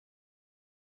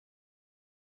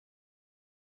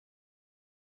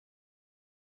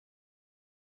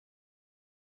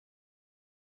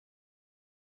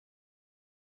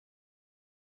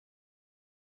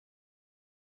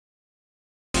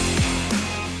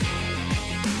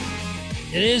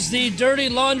It is the Dirty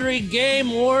Laundry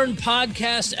Game Worn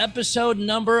podcast, episode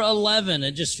number 11.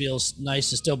 It just feels nice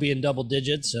to still be in double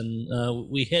digits, and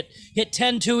we hit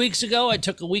 10 2 weeks ago. I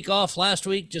took a week off last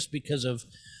week just because of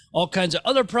all kinds of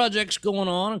other projects going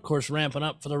on. Of course, ramping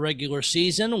up for the regular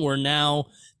season. We're now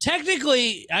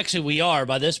technically, actually, we are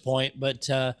by this point, but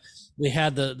we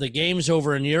had the games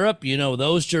over in Europe. You know,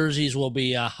 those jerseys will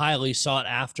be highly sought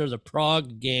after. The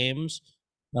Prague games.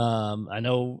 I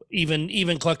know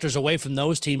even collectors away from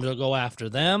those teams will go after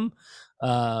them.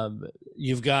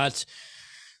 You've got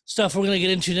stuff we're going to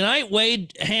get into tonight.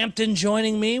 Wade Hampton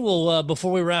joining me. We'll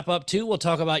before we wrap up too, we'll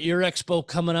talk about your expo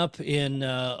coming up in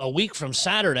a week from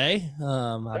Saturday.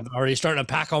 I'm already starting to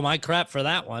pack all my crap for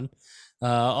that one. I'll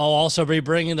also be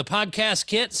bringing the podcast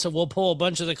kit, so we'll pull a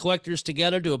bunch of the collectors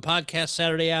together, do a podcast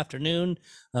Saturday afternoon.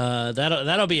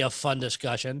 That'll be a fun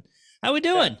discussion. How we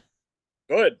doing?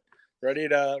 Good. Ready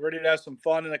to have some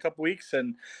fun in a couple weeks,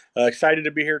 and excited to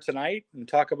be here tonight and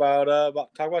talk about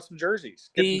some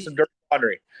jerseys, getting some dirty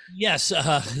laundry. Yes,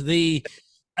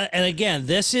 and again,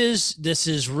 this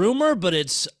is rumor, but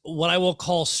it's what I will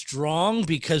call strong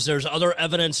because there's other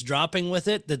evidence dropping with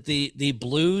it that the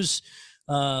Blues,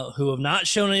 who have not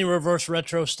shown any reverse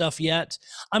retro stuff yet,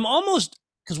 I'm almost,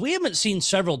 because we haven't seen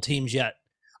several teams yet.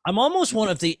 I'm almost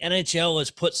wondering if the NHL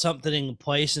has put something in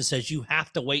place and says you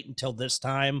have to wait until this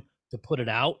time to put it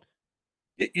out.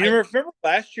 You remember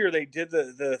last year they did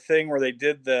the thing where they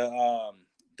did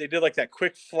like that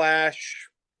quick flash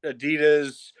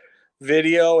Adidas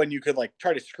video, and you could like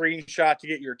try to screenshot to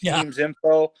get your team's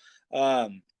info.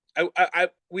 I'm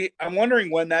wondering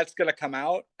when that's going to come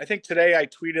out. I think today I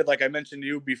tweeted, like I mentioned to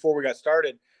you before we got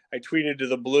started, I tweeted to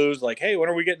the Blues like, hey, when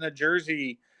are we getting a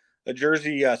jersey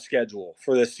schedule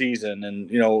for this season? And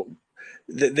you know,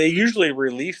 they usually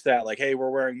release that like, hey,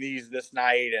 we're wearing these this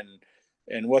night,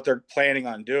 and what they're planning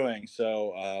on doing.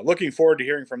 So looking forward to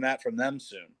hearing from them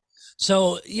soon.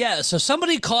 So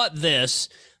somebody caught this,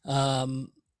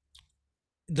 that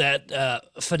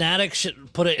Fanatics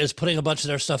is putting a bunch of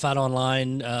their stuff out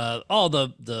online, all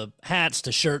the hats,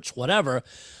 the shirts, whatever.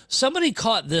 Somebody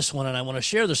caught this one, and I want to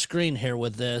share the screen here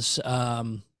with this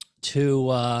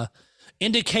to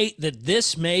indicate that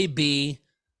this may be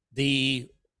the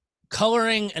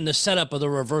coloring and the setup of the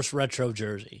reverse retro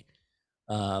jersey.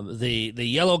 The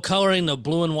yellow coloring, the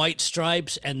blue and white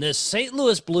stripes, and this St.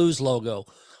 Louis Blues logo.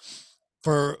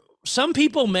 For some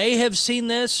people may have seen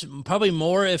this, probably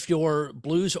more if you're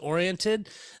Blues oriented.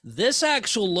 This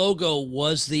actual logo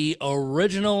was the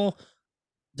original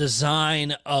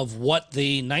design of what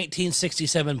the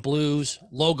 1967 Blues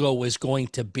logo was going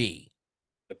to be.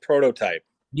 The prototype.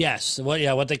 Yes,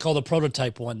 what they call the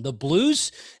prototype one. The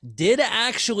Blues did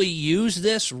actually use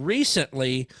this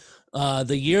recently,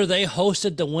 the year they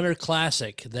hosted the Winter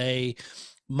Classic. They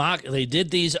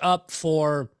did these up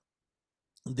for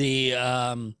the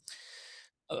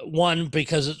one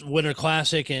because it's Winter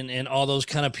Classic and all those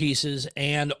kind of pieces,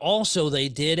 and also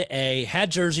they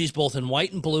had jerseys both in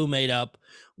white and blue made up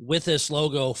with this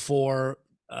logo for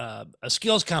a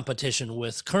skills competition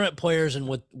with current players and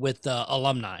with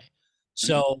alumni.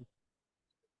 So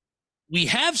we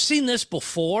have seen this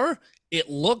before. It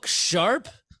looks sharp.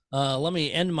 Let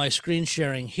me end my screen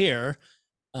sharing here.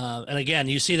 And again,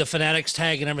 you see the Fanatics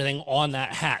tag and everything on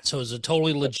that hat. So it's a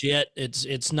totally legit.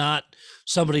 It's not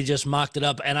somebody just mocked it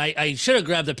up. And I should have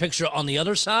grabbed the picture on the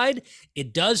other side.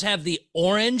 It does have the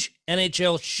orange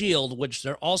NHL shield, which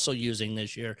they're also using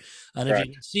this year. And if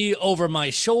you can see over my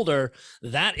shoulder,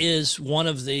 that is one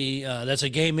of the, that's a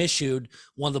game issued,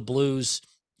 one of the Blues,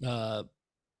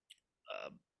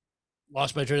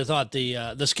 lost my train of thought.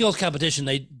 The skills competition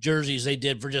jerseys they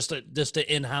did for just the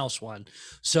in-house one.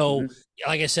 So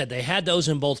like I said, they had those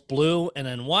in both blue and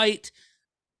in white.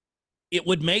 It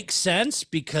would make sense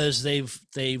because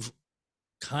they've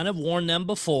kind of worn them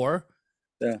before.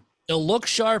 Yeah. They'll look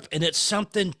sharp, and it's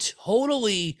something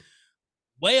totally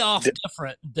way off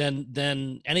different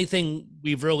than anything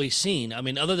we've really seen. I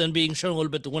mean, other than being shown a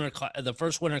little bit the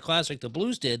first Winter Classic the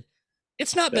Blues did,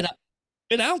 it's not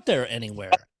been out there anywhere.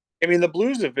 I mean, the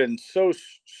Blues have been so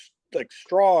like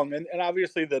strong, and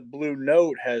obviously the blue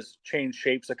note has changed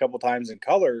shapes a couple times in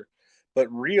color, but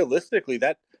realistically,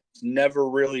 that's never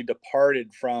really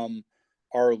departed from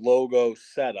our logo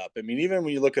setup. I mean, even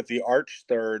when you look at the arch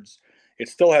thirds, it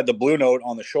still had the blue note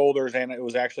on the shoulders, and it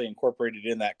was actually incorporated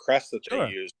in that crest that they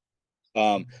used.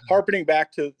 Harpening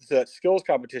back to the skills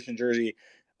competition jersey,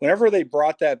 whenever they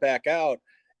brought that back out,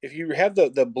 if you have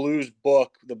the Blues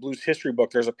book, the Blues history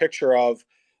book, there's a picture of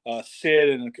Sid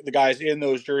and the guys in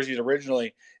those jerseys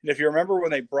originally. And if you remember when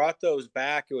they brought those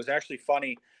back, it was actually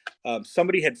funny.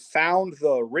 Somebody had found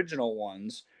the original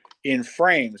ones in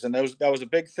frames, and that was a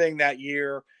big thing that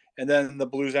year. And then the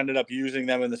Blues ended up using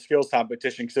them in the skills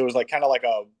competition because it was like kind of like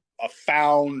a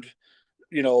found,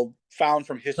 found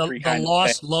from history the kind of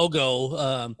lost logo.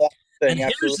 And thing.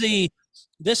 here's Absolutely.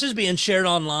 this is being shared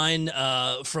online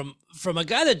from a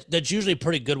guy that's usually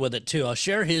pretty good with it too. I'll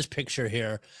share his picture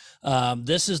here.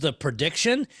 This is the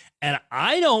prediction, and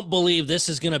I don't believe this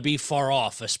is going to be far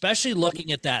off, especially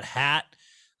looking at that hat.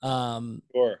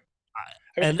 Sure.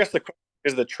 I And guess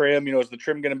is the trim. Is the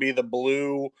trim going to be the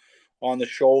blue on the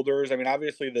shoulders? I mean,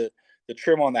 obviously the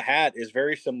trim on the hat is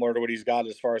very similar to what he's got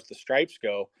as far as the stripes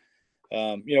go.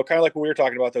 Kind of like what we were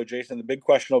talking about, though, Jason. The big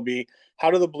question will be,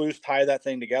 how do the Blues tie that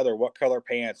thing together? What color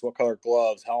pants, what color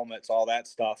gloves, helmets, all that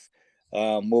stuff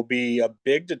will be a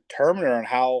big determiner on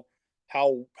how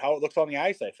it looks on the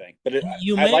ice, I think. But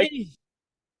you I like. may,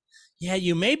 yeah,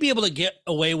 you may be able to get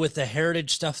away with the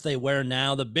heritage stuff they wear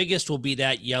now. The biggest will be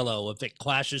that yellow if it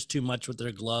clashes too much with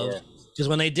their gloves. Because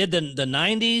when they did the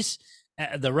 90s,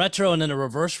 the retro and then the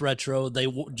reverse retro, they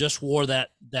just wore that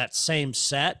same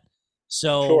set.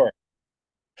 So Sure.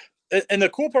 And the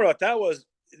cool part about that was,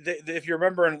 if you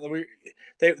remember,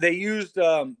 they used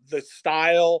the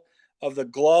style of the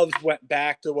gloves went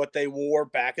back to what they wore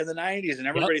back in the 90s, and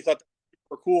everybody thought that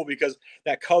were cool because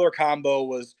that color combo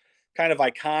was kind of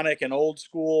iconic and old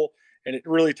school, and it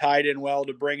really tied in well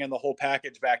to bring in the whole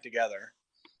package back together.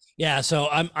 Yeah, so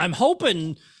I'm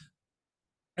hoping,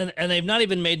 and they've not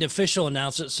even made an official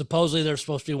announcement. Supposedly they're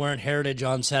supposed to be wearing heritage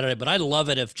on Saturday, but I'd love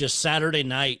it if just Saturday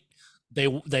night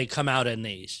they come out in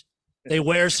these. They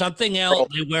wear something else.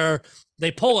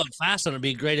 They pull up fast, and it'd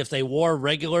be great if they wore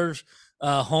regulars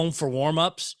home for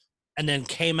warm-ups and then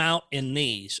came out in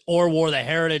these, or wore the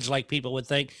heritage like people would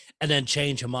think, and then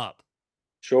change them up.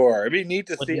 Sure, it'd be neat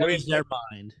to see. Lose their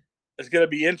mind. It's going to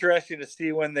be interesting to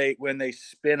see when they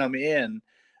spin them in.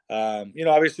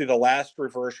 Obviously the last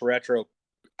reverse retro,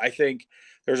 I think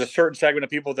there's a certain segment of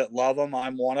people that love them.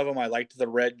 I'm one of them. I liked the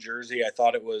red jersey. I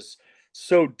thought it was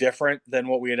so different than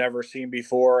what we had ever seen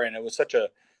before, and it was such a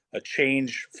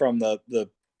change from the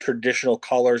traditional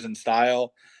colors and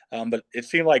style. But it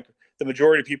seemed like the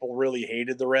majority of people really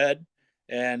hated the red,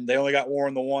 and they only got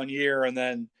worn the 1 year and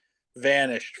then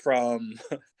vanished from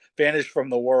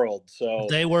the world. So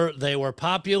they were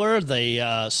popular.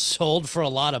 They sold for a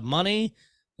lot of money.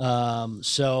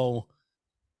 So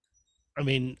I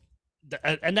mean,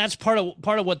 and that's part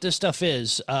of what this stuff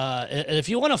is. And if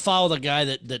you want to follow the guy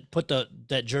that put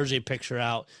that jersey picture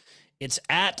out, it's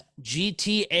at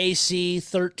GTAC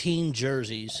 13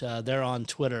 jerseys. They're on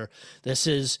Twitter. This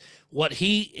is what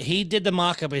he did the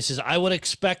mock-up. He says, I would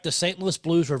expect the St. Louis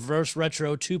Blues reverse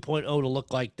retro 2.0 to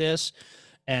look like this.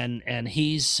 And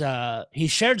he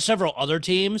shared several other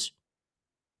teams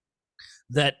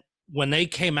that when they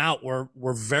came out were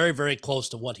very, very close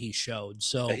to what he showed.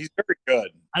 So he's very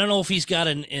good. I don't know if he's got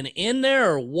an in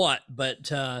there or what,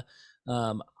 but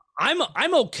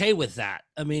I'm okay with that.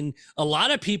 I mean, a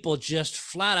lot of people just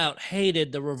flat out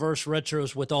hated the reverse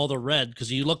retros with all the red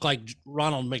because you look like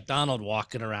Ronald McDonald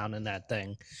walking around in that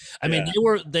thing. I mean,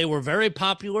 they were very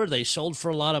popular. They sold for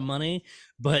a lot of money,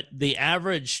 but the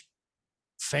average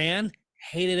fan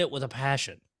hated it with a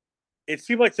passion. It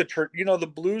seemed like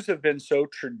the Blues have been so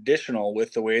traditional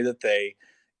with the way that they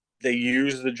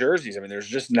use the jerseys. I mean, there's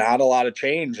just not a lot of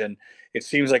change, and it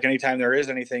seems like anytime there is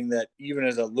anything that even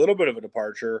is a little bit of a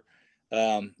departure,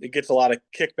 it gets a lot of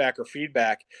kickback or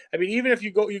feedback. I mean, even if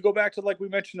you go back to, like we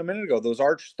mentioned a minute ago, those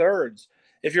arch thirds.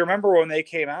 If you remember when they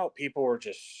came out, people were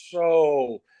just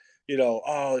so,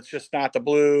 oh, it's just not the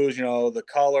Blues. The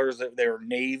colors, they were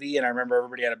navy, and I remember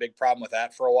everybody had a big problem with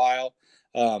that for a while.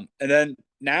 And then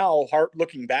now,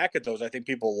 looking back at those, I think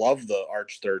people love the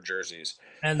arch third jerseys,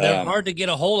 and they're hard to get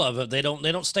a hold of. They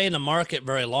don't stay in the market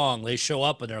very long. They show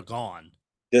up and they're gone.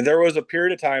 There was a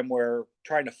period of time where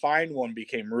trying to find one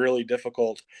became really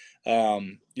difficult.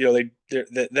 Then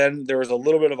there was a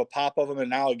little bit of a pop of them, and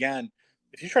now again,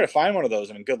 if you try to find one of those,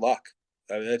 I mean, good luck.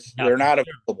 They're not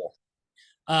available.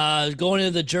 Going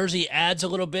into the jersey ads a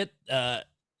little bit. The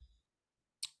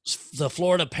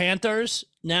Florida Panthers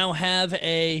now have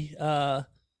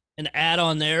an ad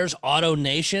on theirs, Auto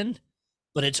Nation,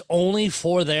 but it's only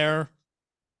for their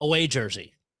away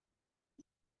jersey,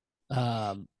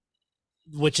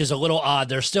 which is a little odd.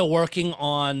 They're still working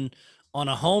on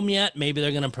a home yet. Maybe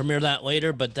they're going to premiere that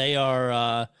later, but they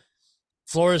are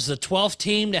Florida's the 12th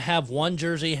team to have one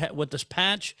jersey with this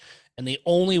patch, and the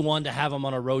only one to have them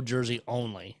on a road jersey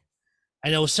only. I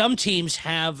know some teams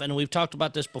have, and we've talked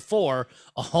about this before,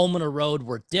 a home and a road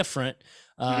were different.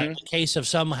 In the case of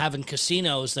some having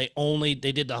casinos, they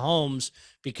did the homes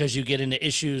because you get into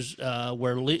issues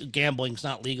where gambling's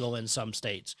not legal in some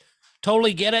states.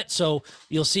 totally get it. So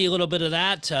you'll see a little bit of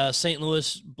that. St.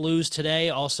 Louis Blues today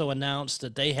also announced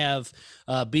that they have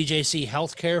BJC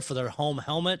Healthcare for their home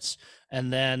helmets,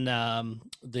 and then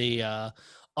the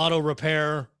auto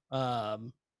repair.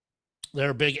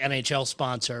 They're a big NHL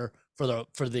sponsor for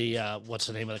the what's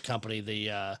the name of the company?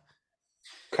 The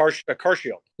Car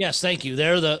Shield. yes, thank you.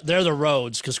 They're the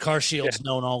roads, because Car Shield's Yeah.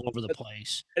 known all over the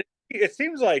place. It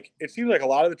seems like a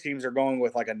lot of the teams are going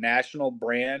with like a national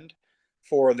brand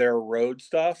for their road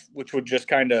stuff, which would just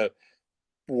kind of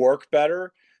work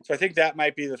better. So I think that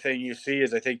might be the thing you see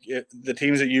is I think the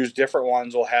teams that use different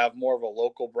ones will have more of a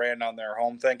local brand on their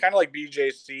home thing, kind of like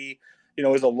BJC,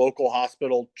 is a local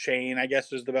hospital chain, I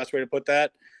guess is the best way to put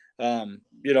that. And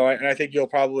I think you'll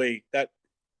probably that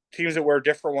teams that wear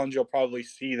different ones, you'll probably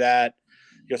see that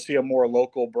you'll see a more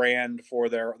local brand for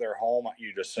their home,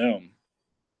 you'd assume.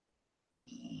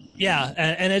 Yeah,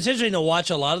 and it's interesting to watch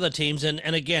a lot of the teams, and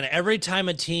again, every time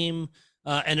a team,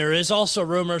 and there is also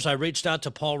rumors. I reached out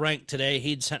to Paul Rank today.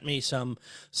 He'd sent me some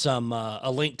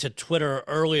a link to Twitter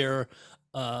earlier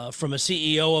from a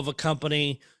CEO of a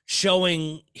company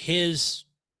showing his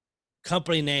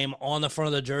company name on the front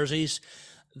of the jerseys.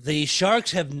 The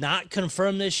Sharks have not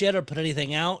confirmed this yet or put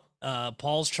anything out.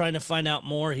 Paul's trying to find out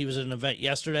more. He was at an event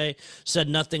yesterday, said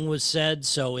nothing was said,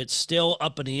 so it's still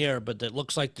up in the air, but it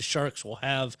looks like the Sharks will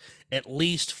have at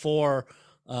least four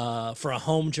for a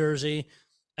home jersey.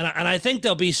 And I think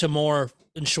there'll be some more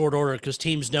in short order because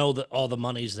teams know that all the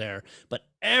money's there. But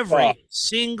every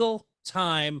single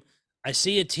time I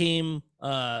see a team,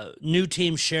 new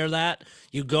team share that,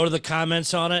 you go to the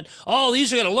comments on it. Oh,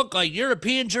 these are going to look like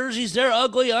European jerseys. They're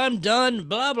ugly. I'm done.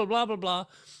 Blah, blah, blah, blah, blah.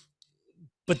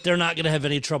 But they're not going to have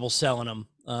any trouble selling them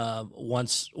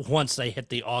once they hit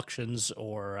the auctions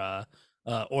or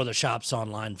the shops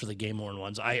online for the game-worn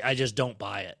ones. I just don't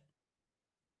buy it.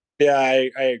 Yeah,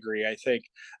 I agree. I think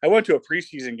I went to a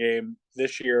preseason game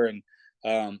this year, and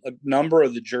a number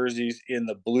of the jerseys in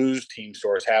the Blues team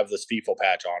stores have the Stiefel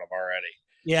patch on them already.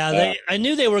 Yeah, I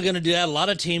knew they were going to do that. A lot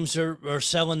of teams are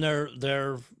selling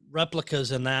their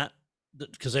replicas in that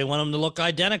because they want them to look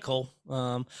identical.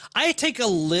 I take a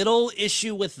little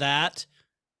issue with that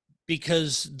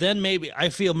because then I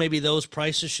feel maybe those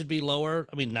prices should be lower.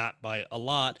 I mean, not by a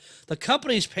lot. The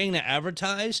company's paying to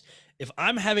advertise. If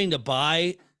I'm having to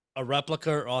buy a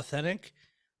replica or authentic,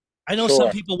 I know some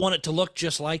people want it to look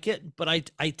just like it, but I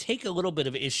take a little bit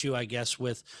of issue, I guess,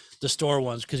 with the store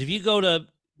ones, because if you go to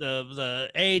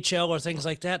the AHL or things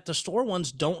like that, the store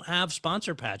ones don't have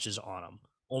sponsor patches on them.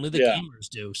 Only the gamers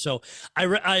do. So I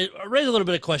raised a little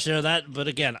bit of question of that, but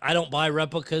again, I don't buy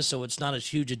replicas, so it's not as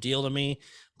huge a deal to me.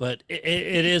 But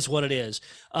it is what it is.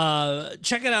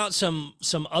 Checking out some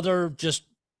other just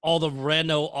all the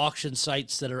rando auction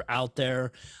sites that are out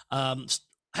there.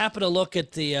 Happen to look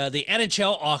at the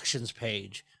NHL auctions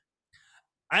page.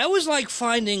 I always like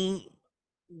finding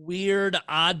weird,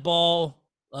 oddball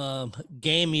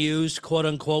game used, quote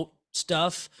unquote,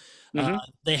 stuff. Mm-hmm.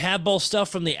 They have both stuff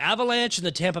from the Avalanche and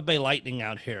the Tampa Bay Lightning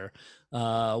out here.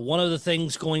 One of the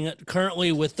things going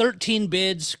currently with 13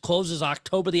 bids, closes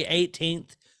October the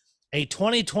 18th, a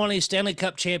 2020 Stanley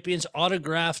Cup champions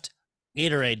autographed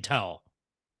Gatorade towel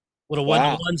with a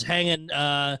one's hanging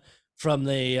from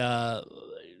the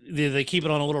they keep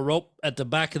it on a little rope at the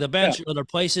back of the bench. Yeah. Other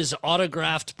places,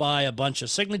 autographed by a bunch of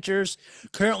signatures,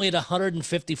 currently at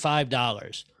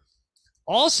 $155.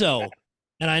 Also,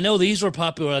 and I know these were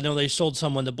popular. I know they sold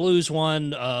someone the Blues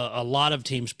one. A lot of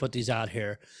teams put these out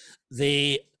here.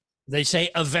 They say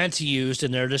event used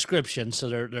in their description, so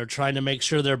they're trying to make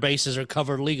sure their bases are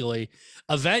covered legally.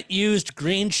 Event used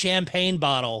green champagne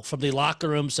bottle from the locker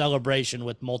room celebration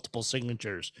with multiple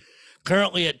signatures.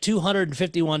 Currently at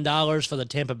 $251 for the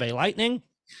Tampa Bay Lightning.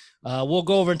 We'll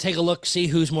go over and take a look, see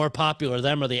who's more popular,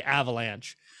 them or the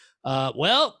Avalanche.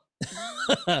 With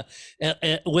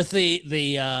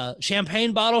the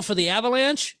champagne bottle for the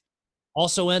Avalanche,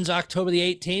 also ends October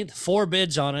the 18th. 4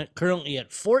 bids on it, currently at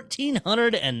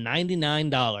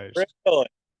 $1,499. Really?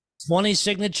 20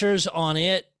 signatures on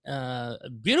it.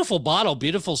 Beautiful bottle,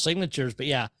 beautiful signatures, but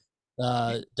yeah,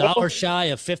 dollar shy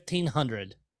of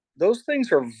 $1,500. Those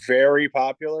things are very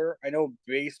popular. I know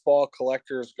baseball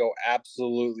collectors go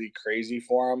absolutely crazy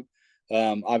for them.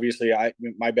 Obviously,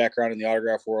 my background in the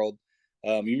autograph world,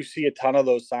 you see a ton of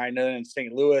those signed in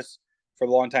St. Louis. For a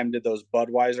long time, did those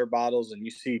Budweiser bottles, and you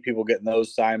see people getting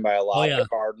those signed by a lot of the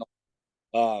Cardinals.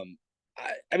 I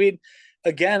mean,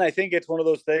 again, I think it's one of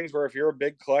those things where if you're a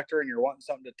big collector and you're wanting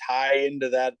something to tie into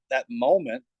that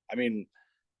moment, I mean,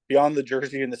 beyond the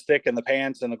jersey and the stick and the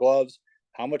pants and the gloves,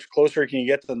 how much closer can you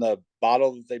get than the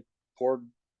bottle that they poured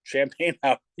champagne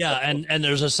house. Yeah, and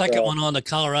there's a second So, one on the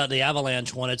Colorado, the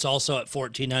Avalanche one. It's also at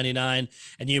 $14.99.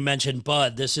 And you mentioned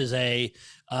Bud. This is a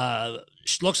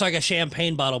looks like a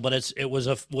champagne bottle, but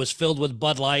was filled with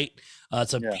Bud Light.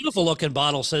 It's a beautiful looking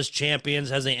bottle. Says Champions,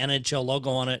 has the NHL logo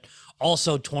on it.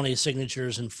 Also 20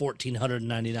 signatures and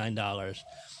 $1,499.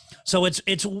 So it's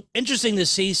interesting to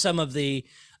see some of the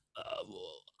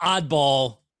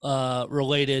oddball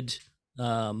related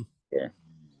game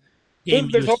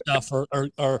there's used stuff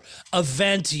or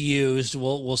event used.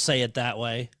 We'll say it that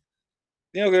way.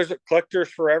 There's collectors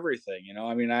for everything.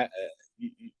 I mean,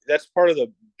 that's part of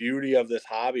the beauty of this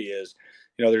hobby is,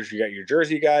 you got your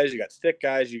jersey guys, you got stick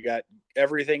guys, you got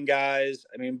everything guys.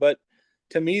 I mean, but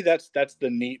to me, that's the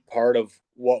neat part of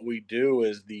what we do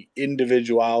is the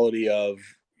individuality of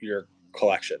your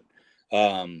collection.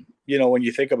 When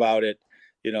you think about it,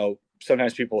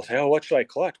 sometimes people will say, "Oh, what should I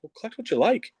collect?" Well, collect what you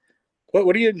like.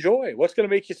 What do you enjoy? What's going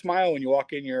to make you smile when you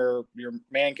walk in your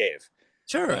man cave?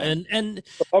 Sure, and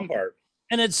the fun part.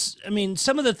 And it's, I mean,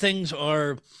 some of the things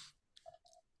are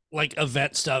like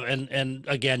event stuff, and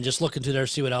again, just looking through there,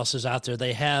 see what else is out there.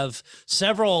 They have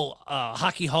several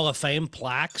Hockey Hall of Fame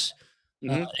plaques,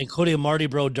 including Marty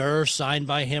Brodeur signed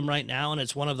by him right now, and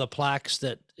it's one of the plaques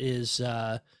that is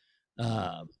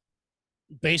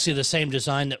basically the same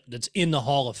design that's in the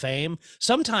Hall of Fame.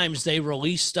 Sometimes they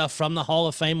release stuff from the Hall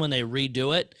of Fame when they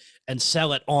redo it and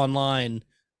sell it online.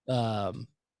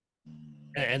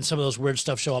 And some of those weird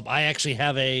stuff show up. I actually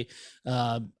have I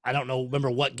don't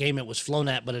remember what game it was flown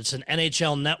at, but it's an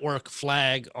NHL Network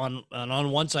flag on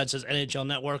one side says NHL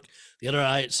Network. The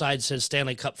other side says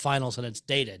Stanley Cup Finals, and it's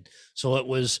dated. So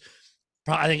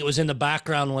I think it was in the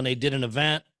background when they did an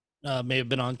event. May have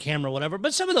been on camera, whatever,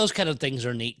 but some of those kind of things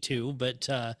are neat too. But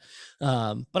I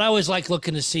always like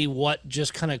looking to see what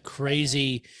just kind of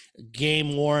crazy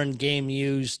game worn, game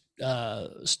used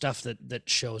stuff that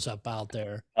shows up out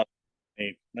there.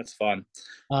 That's fun.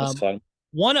 That's fun.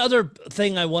 One other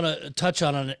thing I want to touch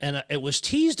on, and it was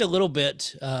teased a little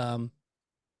bit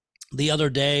the other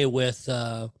day with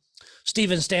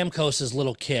Steven Stamkos's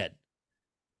little kid.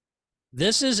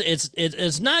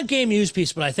 It's not game used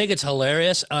piece, but I think it's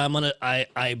hilarious. I'm gonna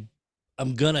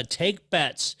take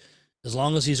bets as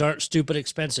long as these aren't stupid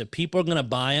expensive. People are gonna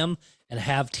buy them and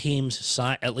have teams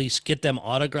sign, at least get them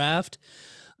autographed.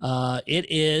 It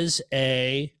is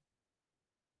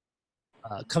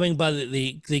coming by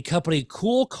the company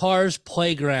Cool Cars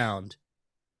Playground.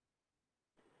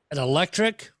 An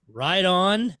electric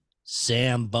ride-on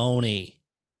Zamboni.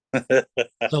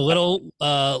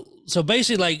 So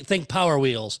basically, like, think Power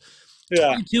Wheels.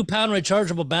 Yeah. 22-pound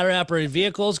rechargeable battery-operated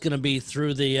vehicle is going to be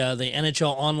through the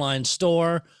NHL online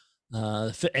store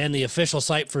and the official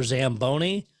site for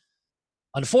Zamboni.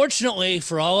 Unfortunately,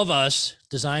 for all of us,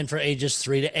 designed for ages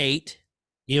 3 to 8,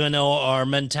 even though our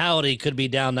mentality could be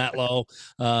down that low,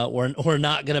 we're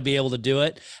not going to be able to do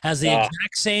it. Has the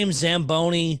exact same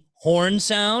Zamboni horn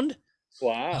sound.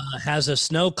 Wow. Has a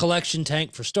snow collection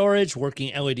tank for storage,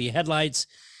 working LED headlights,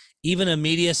 even a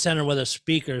media center with a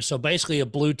speaker. So basically a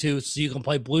Bluetooth, so you can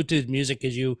play Bluetooth music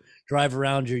as you drive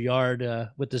around your yard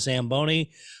with the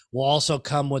Zamboni. Will also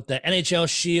come with the NHL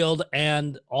shield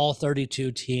and all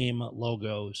 32 team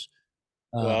logos.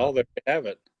 Well, there you have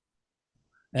it.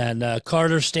 And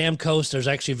Carter Stamkos, there's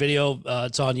actually video.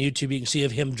 It's on YouTube. You can see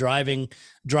of him driving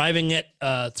it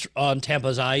on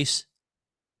Tampa's ice.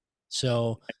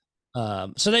 So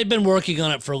they've been working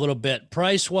on it for a little bit.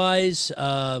 Price wise,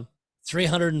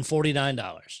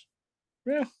 $349.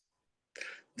 Yeah,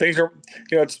 things are,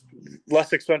 it's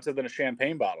less expensive than a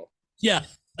champagne bottle. Yeah,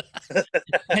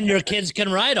 and your kids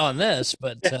can ride on this,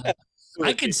 but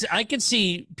I could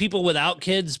see people without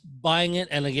kids buying it,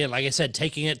 and again, like I said,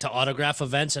 taking it to autograph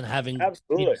events and having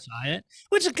people sign it,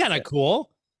 which is kind of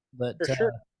cool. But for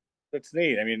sure, that's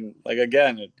neat. I mean, like,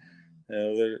 again,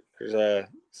 there's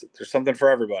something for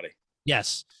everybody.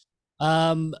 Yes.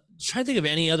 Trying to think of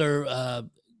any other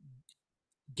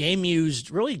game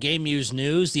used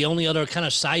news. The only other kind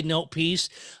of side note piece,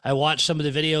 I watched some of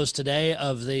the videos today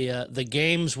of the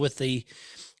games with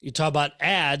you talk about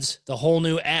ads, the whole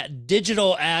new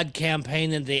digital ad campaign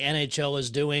that the NHL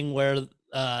is doing, where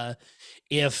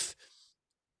if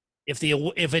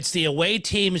it's the away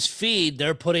team's feed,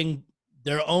 they're putting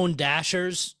their own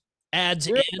Dashers ads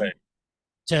in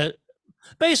to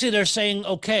basically, they're saying,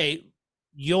 okay,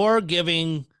 you're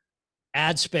giving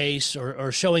ad space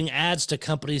or showing ads to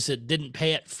companies that didn't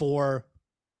pay it for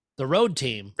the road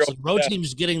team. So the road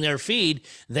team's getting their feed.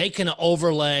 They can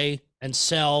overlay and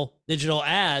sell digital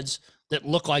ads that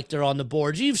look like they're on the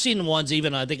boards. You've seen the ones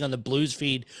even, I think, on the Blues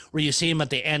feed where you see them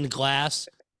at the end glass.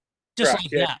 Just Correct.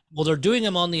 like Yeah. that. Well, they're doing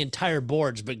them on the entire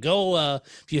boards, but go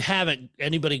if you haven't,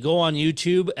 anybody go on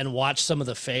YouTube and watch some of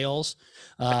the fails.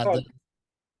 I Uh, saw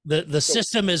the, it, the so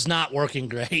system is not working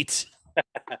great.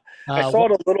 I Uh, saw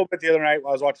it a little bit the other night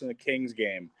while I was watching the Kings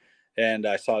game, and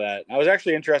I saw that. I was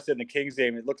actually interested in the Kings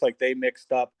game. It looks like they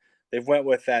mixed up. They've went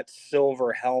with that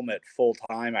silver helmet full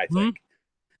time, I hmm? think.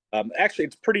 Actually,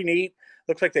 it's pretty neat.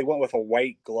 Looks like they went with a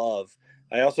white glove.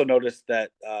 I also noticed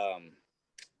that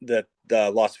that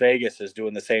Las Vegas is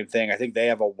doing the same thing. I think they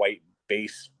have a white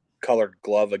base colored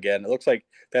glove again. It looks like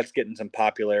that's getting some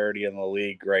popularity in the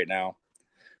league right now.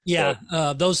 Yeah,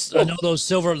 So, those I know those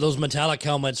silver, those metallic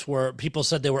helmets were people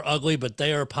said they were ugly, but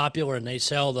they are popular and they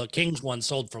sell. The Kings one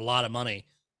sold for a lot of money.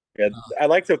 yeah, Uh, I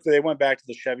like that they went back to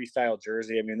the Chevy style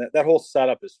jersey. I mean, that whole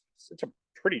setup is such a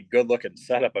pretty good looking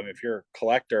setup. I mean, if you're a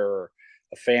collector or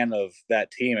a fan of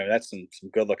that team, I mean, that's some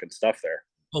good looking stuff there.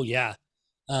 oh yeah,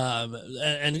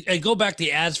 and go back to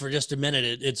the ads for just a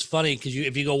minute. It's funny because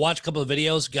if you go watch a couple of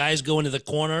videos, guys go into the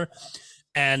corner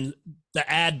and the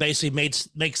ad basically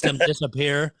makes them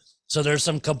disappear. So there's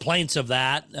some complaints of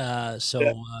that. Yeah.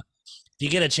 If you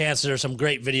get a chance, there's some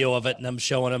great video of it, and I'm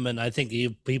showing them, and I think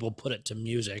people put it to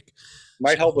music.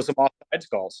 Might So help with some offside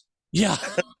calls. yeah,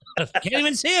 can't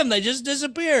even see them; they just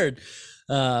disappeared.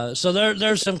 So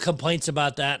there's some complaints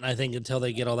about that, and I think until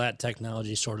they get all that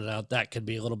technology sorted out, that could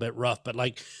be a little bit rough. But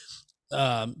like,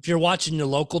 if you're watching the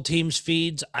local teams'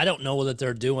 feeds, I don't know that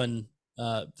they're doing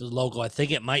the local. I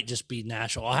think it might just be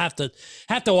national. I'll have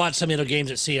to watch some of the games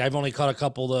at sea. I've only caught a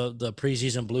couple of the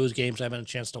preseason Blues games. I haven't had a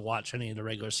chance to watch any of the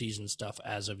regular season stuff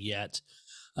as of yet.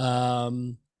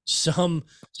 Some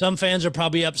fans are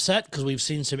probably upset because we've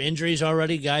seen some injuries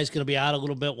already. Guys going to be out a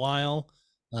little bit while.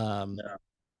 Yeah.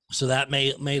 So that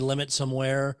may limit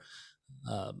somewhere.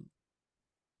 Um,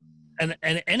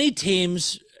 and any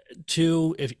teams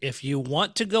to if you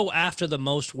want to go after the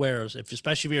most wears, if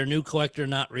especially if you're a new collector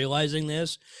not realizing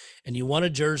this, and you want a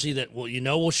jersey that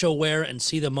will show wear and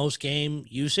see the most game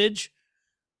usage,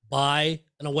 buy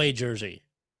an away jersey.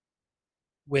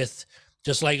 With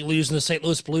just like using the St.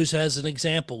 Louis Blues as an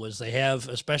example, is they have,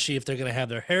 especially if they're going to have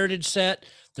their heritage set,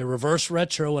 their reverse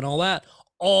retro, and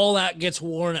all that gets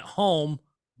worn at home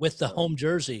with the home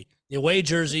jersey. The away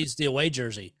jersey is the away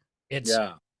jersey. It's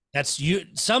Yeah. that's you.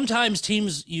 Sometimes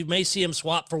teams you may see them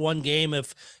swap for one game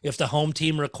if the home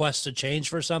team requests a change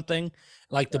for something,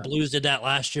 like the Blues did that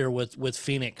last year with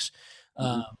Phoenix.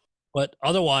 Mm-hmm. But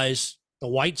otherwise, the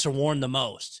whites are worn the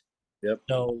most. Yep.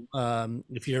 So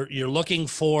if you're looking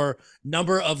for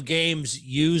number of games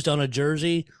used on a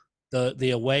jersey,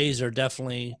 the aways are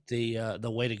definitely the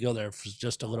way to go there. For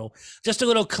just a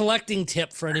little collecting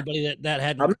tip for anybody that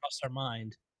hadn't I'm, crossed their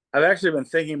mind. I've actually been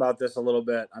thinking about this a little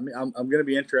bit. I mean, I'm going to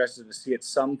be interested to see at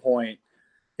some point.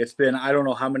 It's been I don't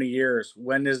know how many years.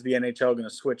 When is the NHL going to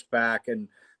switch back and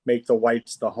make the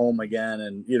whites the home again?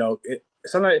 And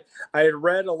something I had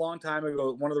read a long time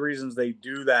ago. One of the reasons they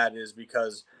do that is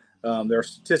because there are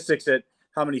statistics at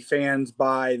how many fans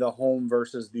buy the home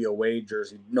versus the away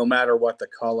jersey, no matter what the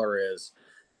color is.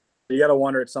 You got to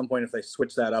wonder at some point if they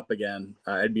switch that up again.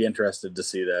 I'd be interested to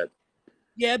see that.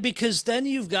 Yeah, because then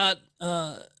you've got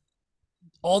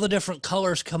all the different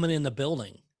colors coming in the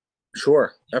building.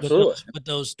 Sure, absolutely. With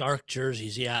those dark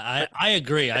jerseys. Yeah, I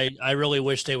agree. I really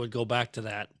wish they would go back to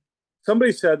that.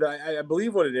 Somebody said that I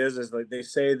believe what it is like they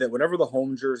say that whatever the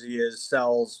home jersey is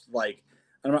sells like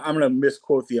I'm going to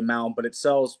misquote the amount, but it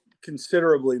sells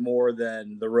considerably more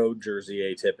than the road jersey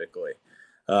atypically.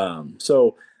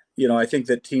 So I think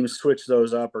that teams switch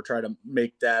those up or try to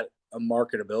make that a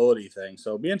marketability thing.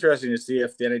 So it'd be interesting to see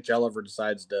if the NHL ever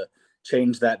decides to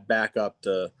change that back up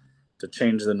to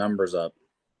change the numbers up.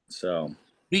 So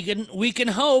We can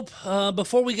hope.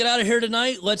 Before we get out of here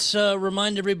tonight, let's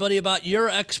remind everybody about your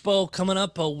expo coming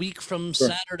up a week from sure.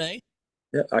 Saturday.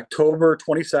 Yeah, October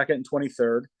 22nd and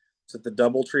 23rd. It's at the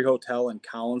Doubletree Hotel in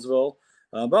Collinsville,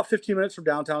 about 15 minutes from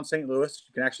downtown St. Louis.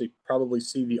 You can actually probably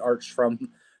see the arch from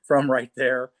right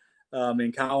there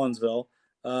in Collinsville.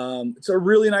 It's a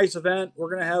really nice event. We're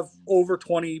going to have over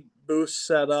 20 booths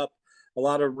set up, a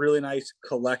lot of really nice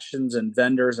collections and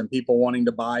vendors and people wanting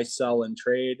to buy, sell, and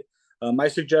trade. My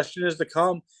suggestion is to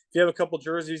come. If you have a couple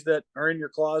jerseys that are in your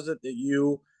closet that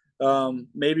you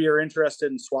maybe you're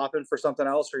interested in swapping for something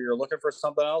else or you're looking for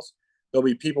something else, there'll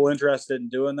be people interested in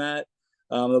doing that.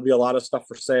 There'll be a lot of stuff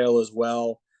for sale as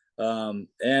well.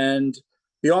 And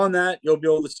beyond that, you'll be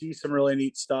able to see some really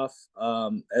neat stuff.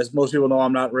 As most people know,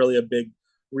 I'm not really a big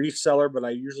reseller, but I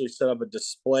usually set up a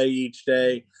display each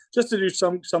day just to do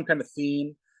some kind of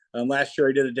theme. Last year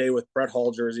I did a day with Brett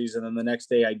Hall jerseys, and then the next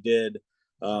day I did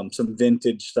some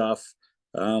vintage stuff.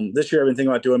 This year I've been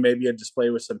thinking about doing maybe a display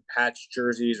with some patch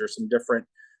jerseys or some different,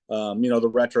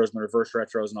 the retros and the reverse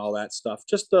retros and all that stuff,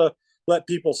 just to let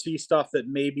people see stuff that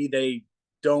maybe they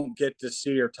don't get to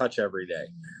see or touch every day.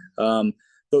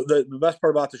 The best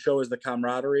part about the show is the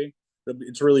camaraderie.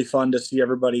 It's really fun to see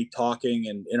everybody talking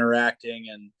and interacting,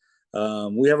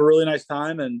 and we have a really nice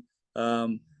time, and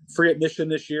free admission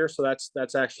this year, so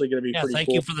that's actually going to be pretty thank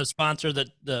cool. you for the sponsor that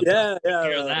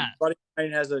Buddy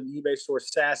mine has an eBay store,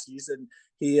 Sassy's, and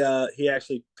he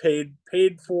actually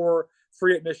paid for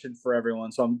free admission for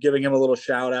everyone, so I'm giving him a little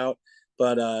shout out.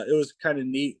 But it was kind of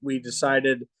neat. We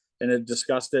decided and had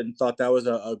discussed it and thought that was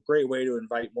a great way to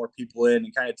invite more people in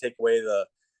and kind of take away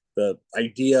the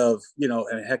idea of,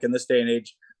 and heck, in this day and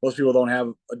age, most people don't have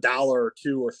 $1 or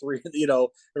 $2 or $3.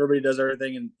 Everybody does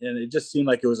everything, and it just seemed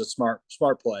like it was a smart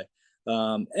play.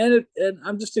 And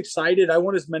I'm just excited. I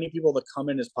want as many people to come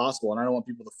in as possible, and I don't want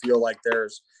people to feel like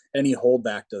there's any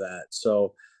holdback to that.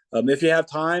 So if you have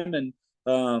time and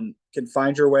can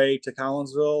find your way to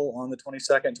Collinsville on the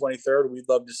 22nd, 23rd, we'd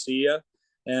love to see you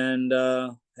and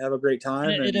have a great time.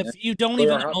 And if you don't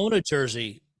even own a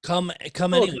jersey, come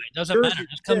anyway. It doesn't matter.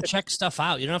 Just come check stuff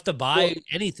out. You don't have to buy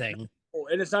anything.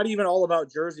 And it's not even all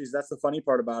about jerseys. That's the funny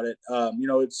part about it.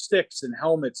 It's sticks and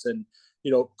helmets and,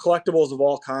 collectibles of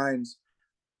all kinds.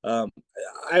 I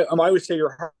would say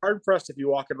you're hard pressed if you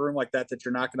walk in a room like that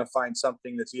you're not going to find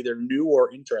something that's either new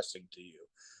or interesting to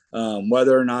you.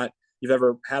 Whether or not you've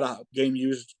ever had a game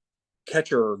used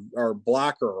catcher or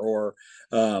blocker or,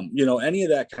 any of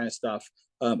that kind of stuff.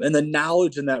 And the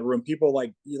knowledge in that room, people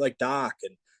like Doc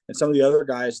and some of the other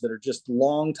guys that are just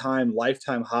lifetime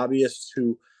hobbyists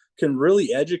who can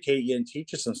really educate you and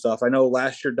teach you some stuff. I know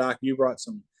last year, Doc, you brought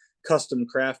some custom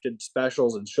crafted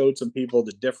specials and showed some people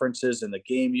the differences in the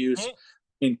game use. I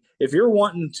mean, if you're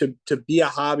wanting to be a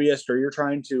hobbyist or you're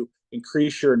trying to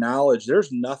increase your knowledge,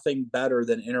 there's nothing better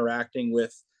than interacting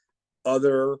with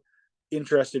other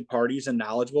interested parties and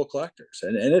knowledgeable collectors.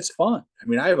 And it's fun. I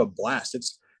mean, I have a blast.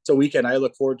 It's a weekend I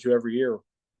look forward to every year.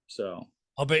 So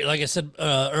I'll be, like I said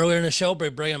earlier in the show, I'll be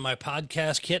bringing my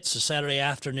podcast kit. So Saturday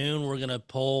afternoon, we're going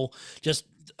to just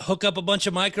hook up a bunch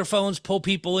of microphones, pull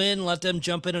people in, let them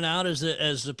jump in and out as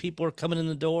the people are coming in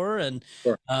the door, and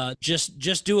sure.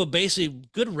 just do a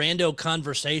basic good rando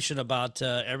conversation about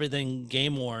everything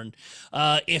game worn.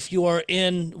 If you are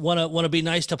want to be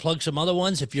nice to plug some other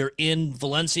ones. If you're in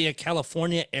Valencia,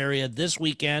 California area this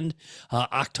weekend,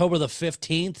 October the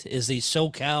 15th is the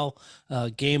SoCal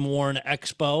Game Worn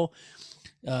Expo.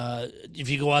 If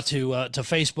you go out to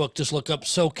Facebook, just look up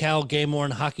SoCal Game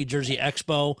Worn Hockey Jersey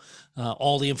Expo.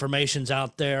 All the information's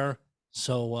out there.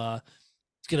 So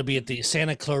it's going to be at the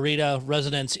Santa Clarita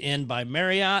Residence Inn by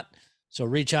Marriott. So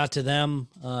reach out to them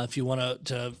if you want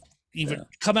to even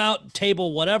come out,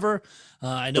 table, whatever.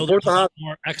 I know there's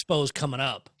more expos coming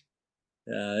up.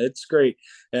 Yeah, it's great.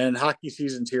 And hockey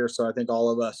season's here, so I think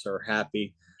all of us are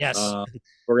happy. Yes.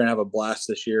 We're going to have a blast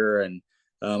this year, and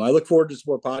I look forward to some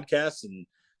more podcasts and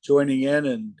joining in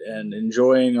and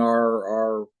enjoying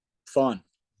our fun.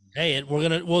 Hey,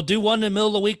 we'll do one in the middle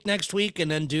of the week next week, and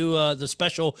then do the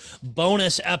special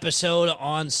bonus episode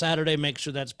on Saturday. Make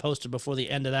sure that's posted before the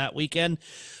end of that weekend.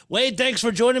 Wade, thanks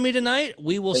for joining me tonight.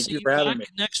 We will see you back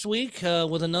next week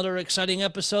with another exciting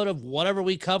episode of whatever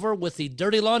we cover with the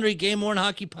Dirty Laundry Game Worn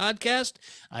Hockey Podcast.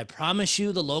 I promise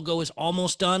you, the logo is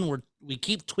almost done. We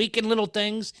keep tweaking little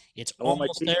things. It's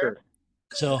almost there.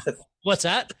 So, what's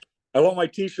that? I want my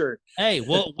T-shirt. Hey,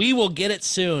 we will get it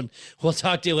soon. We'll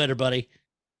talk to you later, buddy.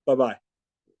 Bye-bye.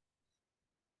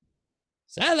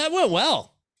 That went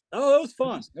well. Oh, that was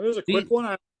fun. It was a quick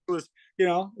one. We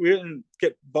didn't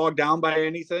get bogged down by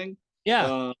anything.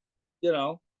 Yeah.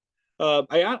 I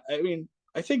mean,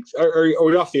 I think, are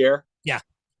we off the air? Yeah.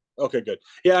 Okay, good.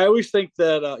 Yeah, I always think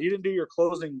that you didn't do your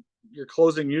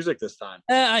closing music this time.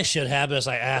 I should have, as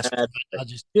I asked. I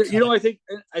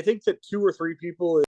think that 2 or 3 people